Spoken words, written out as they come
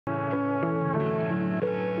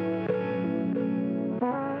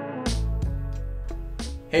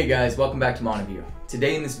Hey guys, welcome back to Montavue.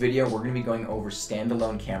 Today in this video, we're going to be going over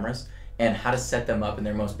standalone cameras and how to set them up in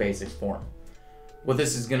their most basic form. What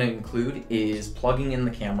this is going to include is plugging in the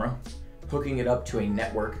camera, hooking it up to a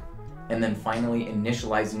network, and then finally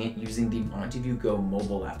initializing it using the MontavueGO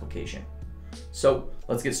mobile application. So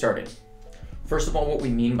let's get started. First of all, what we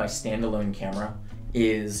mean by standalone camera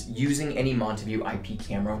is using any Montavue IP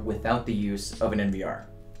camera without the use of an NVR.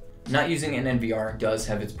 Not using an NVR does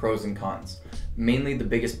have its pros and cons. Mainly the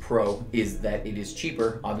biggest pro is that it is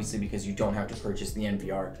cheaper, obviously because you don't have to purchase the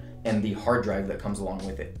NVR and the hard drive that comes along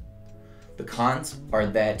with it. The cons are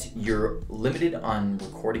that you're limited on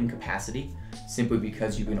recording capacity simply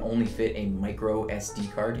because you can only fit a micro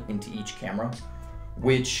SD card into each camera,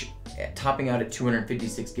 which topping out at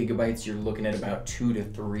 256 gigabytes, you're looking at about 2 to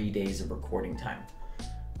 3 days of recording time.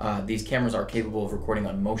 These cameras are capable of recording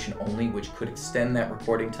on motion only, which could extend that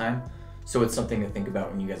recording time, so it's something to think about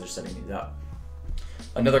when you guys are setting these up.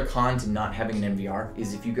 Another con to not having an NVR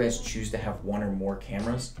is if you guys choose to have one or more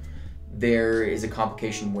cameras, there is a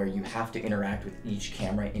complication where you have to interact with each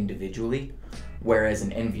camera individually, whereas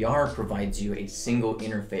an NVR provides you a single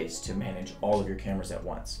interface to manage all of your cameras at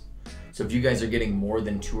once. So if you guys are getting more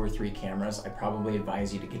than 2 or 3 cameras, I probably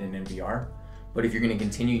advise you to get an NVR. But if you're going to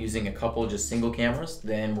continue using a couple just single cameras,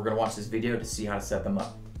 then we're going to watch this video to see how to set them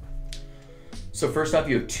up. So first off,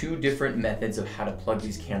 you have 2 different methods of how to plug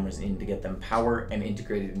these cameras in to get them power and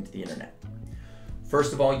integrated into the internet.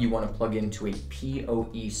 First of all, you want to plug into a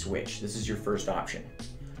PoE switch. This is your first option.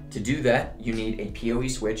 To do that, you need a PoE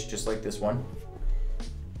switch just like this one.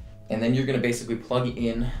 And then you're going to basically plug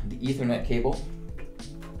in the Ethernet cable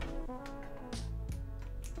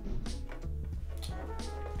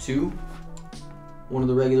to one of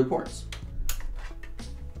the regular ports.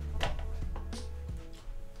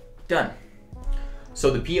 Done. So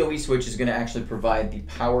the PoE switch is going to actually provide the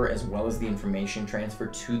power as well as the information transfer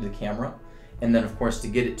to the camera. And then of course to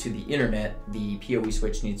get it to the internet, the PoE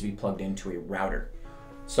switch needs to be plugged into a router.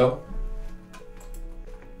 So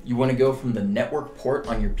you want to go from the network port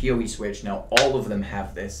on your PoE switch. Now all of them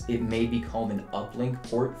have this. It may be called an uplink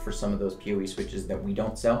port for some of those PoE switches that we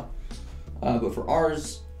don't sell. But for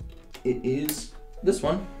ours, it is this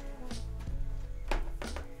one.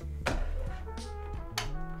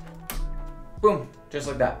 Boom, just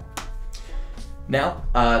like that. Now,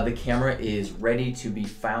 the camera is ready to be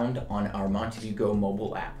found on our MontavueGO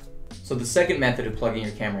mobile app. So the second method of plugging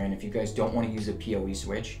your camera in, if you guys don't want to use a PoE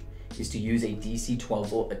switch, is to use a DC 12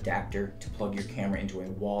 volt adapter to plug your camera into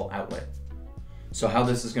a wall outlet. So how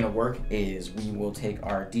this is going to work is we will take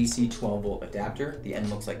our DC 12 volt adapter, the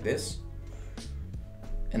end looks like this,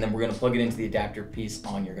 and then we're going to plug it into the adapter piece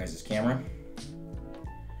on your guys' camera.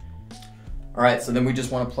 All right, so then we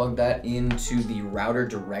just want to plug that into the router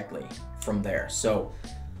directly from there. So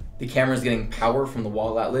the camera is getting power from the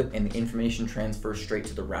wall outlet and the information transfers straight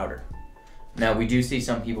to the router. Now we do see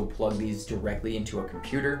some people plug these directly into a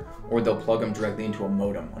computer or they'll plug them directly into a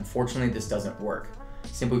modem. Unfortunately, this doesn't work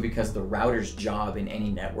simply because the router's job in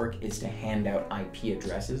any network is to hand out IP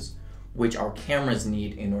addresses, which our cameras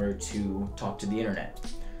need in order to talk to the internet.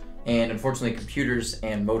 And unfortunately, computers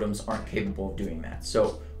and modems aren't capable of doing that.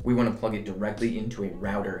 So we want to plug it directly into a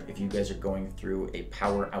router if you guys are going through a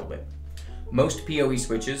power outlet. Most PoE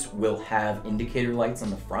switches will have indicator lights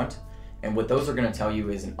on the front, and what those are going to tell you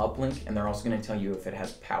is an uplink, and they're also going to tell you if it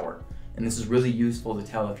has power. And this is really useful to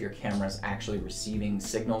tell if your camera is actually receiving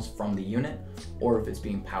signals from the unit or if it's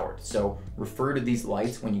being powered. So refer to these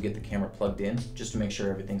lights when you get the camera plugged in, just to make sure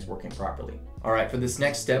everything's working properly. All right, for this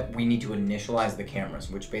next step, we need to initialize the cameras,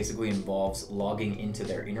 which basically involves logging into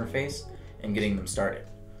their interface and getting them started.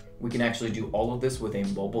 We can actually do all of this with a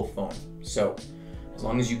mobile phone. So as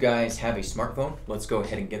long as you guys have a smartphone, let's go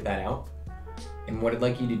ahead and get that out. And what I'd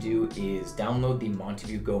like you to do is download the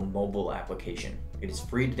MontavueGO mobile application. It is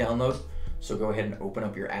free to download, so go ahead and open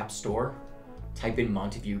up your app store, type in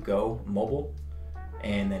MontavueGO mobile,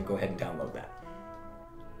 and then go ahead and download that.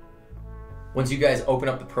 Once you guys open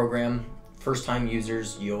up the program, first-time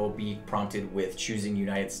users, you'll be prompted with choosing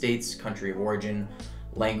United States, country of origin,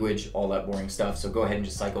 language, all that boring stuff. So go ahead and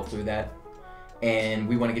just cycle through that. And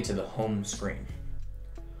we want to get to the home screen.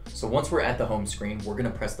 So once we're at the home screen, we're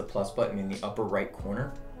going to press the plus button in the upper right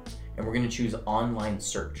corner, and we're going to choose online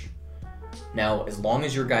search. Now, as long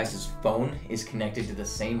as your guys' phone is connected to the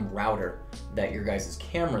same router that your guys'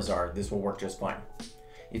 cameras are, this will work just fine.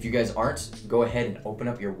 If you guys aren't, go ahead and open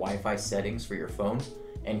up your Wi-Fi settings for your phone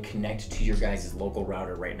and connect to your guys' local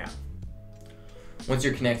router right now. Once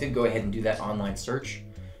you're connected, go ahead and do that online search,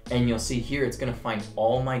 and you'll see here it's going to find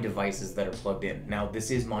all my devices that are plugged in. Now,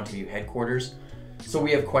 this is Montavue headquarters, so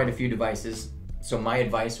we have quite a few devices. So my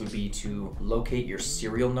advice would be to locate your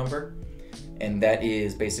serial number, and that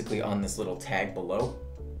is basically on this little tag below.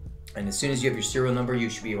 And as soon as you have your serial number, you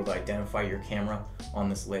should be able to identify your camera on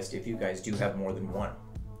this list if you guys do have more than one.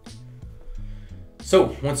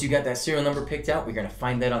 So once you got that serial number picked out, we're gonna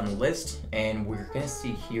find that on the list, and we're gonna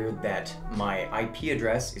see here that my IP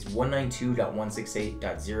address is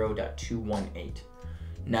 192.168.0.218.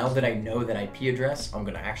 Now that I know that IP address, I'm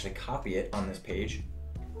gonna actually copy it on this page.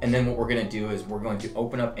 And then what we're gonna do is we're going to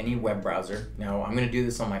open up any web browser. Now I'm gonna do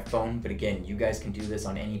this on my phone, but again, you guys can do this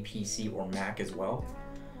on any PC or Mac as well.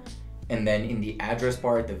 And then in the address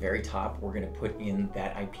bar at the very top, we're gonna put in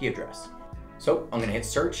that IP address. So I'm gonna hit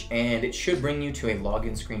search, and it should bring you to a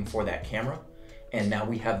login screen for that camera. And now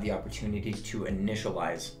we have the opportunity to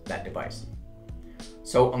initialize that device.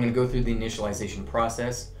 So I'm gonna go through the initialization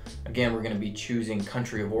process. Again, we're gonna be choosing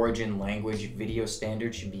country of origin, language, video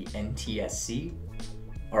standard should be NTSC.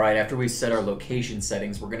 All right, after we set our location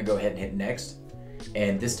settings, we're gonna go ahead and hit next.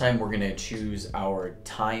 And this time we're gonna choose our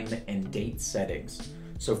time and date settings.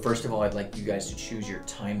 So first of all, I'd like you guys to choose your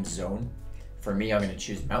time zone. For me, I'm gonna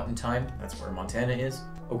choose Mountain Time. That's where Montana is.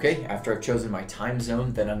 Okay, after I've chosen my time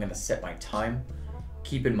zone, then I'm gonna set my time.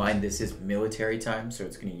 Keep in mind this is military time, so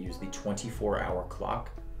it's gonna use the 24-hour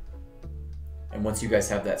clock. And once you guys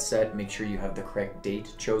have that set, make sure you have the correct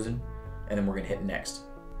date chosen, and then we're gonna hit next.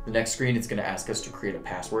 The next screen, it's gonna ask us to create a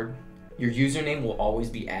password. Your username will always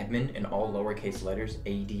be admin in all lowercase letters,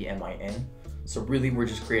 ADMIN. So really, we're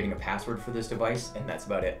just creating a password for this device, and that's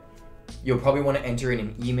about it. You'll probably want to enter in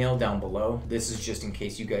an email down below. This is just in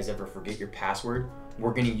case you guys ever forget your password.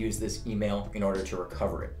 We're going to use this email in order to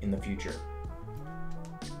recover it in the future.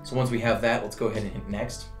 So once we have that, let's go ahead and hit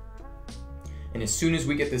next. And as soon as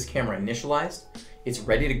we get this camera initialized, it's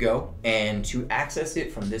ready to go. And to access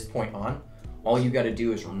it from this point on, all you got to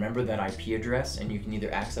do is remember that IP address, and you can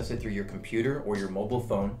either access it through your computer or your mobile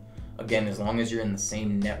phone. Again, as long as you're in the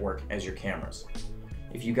same network as your cameras.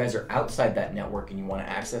 If you guys are outside that network and you want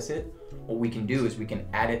to access it, what we can do is we can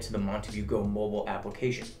add it to the MontavueGO mobile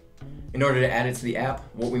application. In order to add it to the app,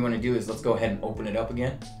 what we want to do is let's go ahead and open it up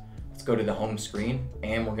again. Let's go to the home screen,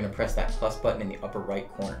 and we're going to press that plus button in the upper right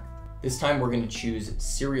corner. This time we're going to choose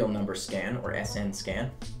serial number scan, or SN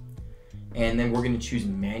scan, and then we're going to choose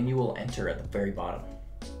manual enter at the very bottom.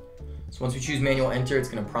 So once we choose manual enter, it's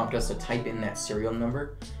going to prompt us to type in that serial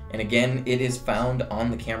number. And again, it is found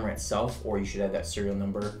on the camera itself, or you should have that serial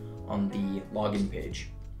number on the login page.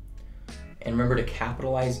 And remember to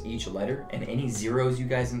capitalize each letter, and any zeros you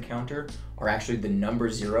guys encounter are actually the number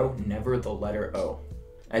 0, never the letter O.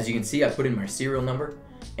 As you can see, I put in my serial number,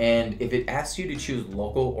 and if it asks you to choose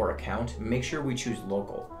local or account, make sure we choose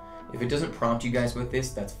local. If it doesn't prompt you guys with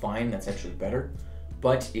this, that's fine, that's actually better.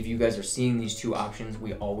 But if you guys are seeing these two options,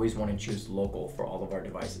 we always want to choose local for all of our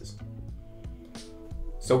devices.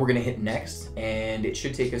 So we're gonna hit next, and it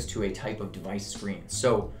should take us to a type of device screen.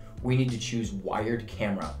 So we need to choose wired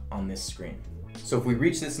camera on this screen. So if we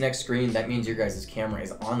reach this next screen, that means your guys' camera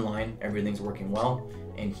is online, everything's working well,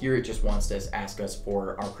 and here it just wants to ask us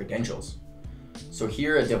for our credentials. So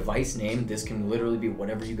here, a device name, this can literally be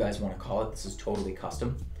whatever you guys want to call it. This is totally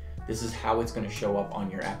custom. This is how it's going to show up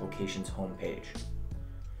on your application's home page.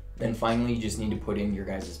 Then finally, you just need to put in your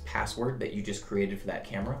guys' password that you just created for that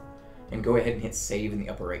camera, and go ahead and hit save in the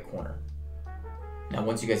upper right corner. Now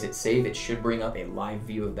once you guys hit save, it should bring up a live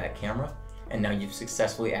view of that camera, and now you've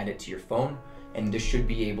successfully added it to your phone, and this should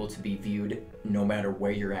be able to be viewed no matter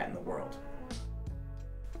where you're at in the world.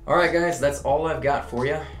 Alright guys, that's all I've got for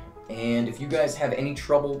you, and if you guys have any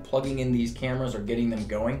trouble plugging in these cameras or getting them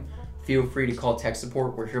going, feel free to call tech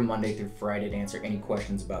support. We're here Monday through Friday to answer any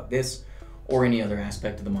questions about this or any other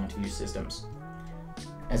aspect of the Montavue systems.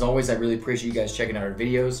 As always, I really appreciate you guys checking out our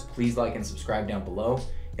videos. Please like and subscribe down below.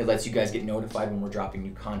 It lets you guys get notified when we're dropping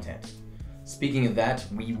new content. Speaking of that,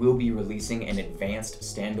 we will be releasing an advanced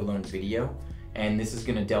standalone video, and this is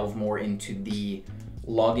going to delve more into the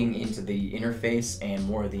logging into the interface and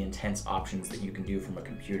more of the intense options that you can do from a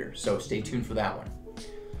computer. So stay tuned for that one.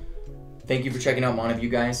 Thank you for checking out Montavue,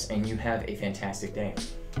 guys, and you have a fantastic day.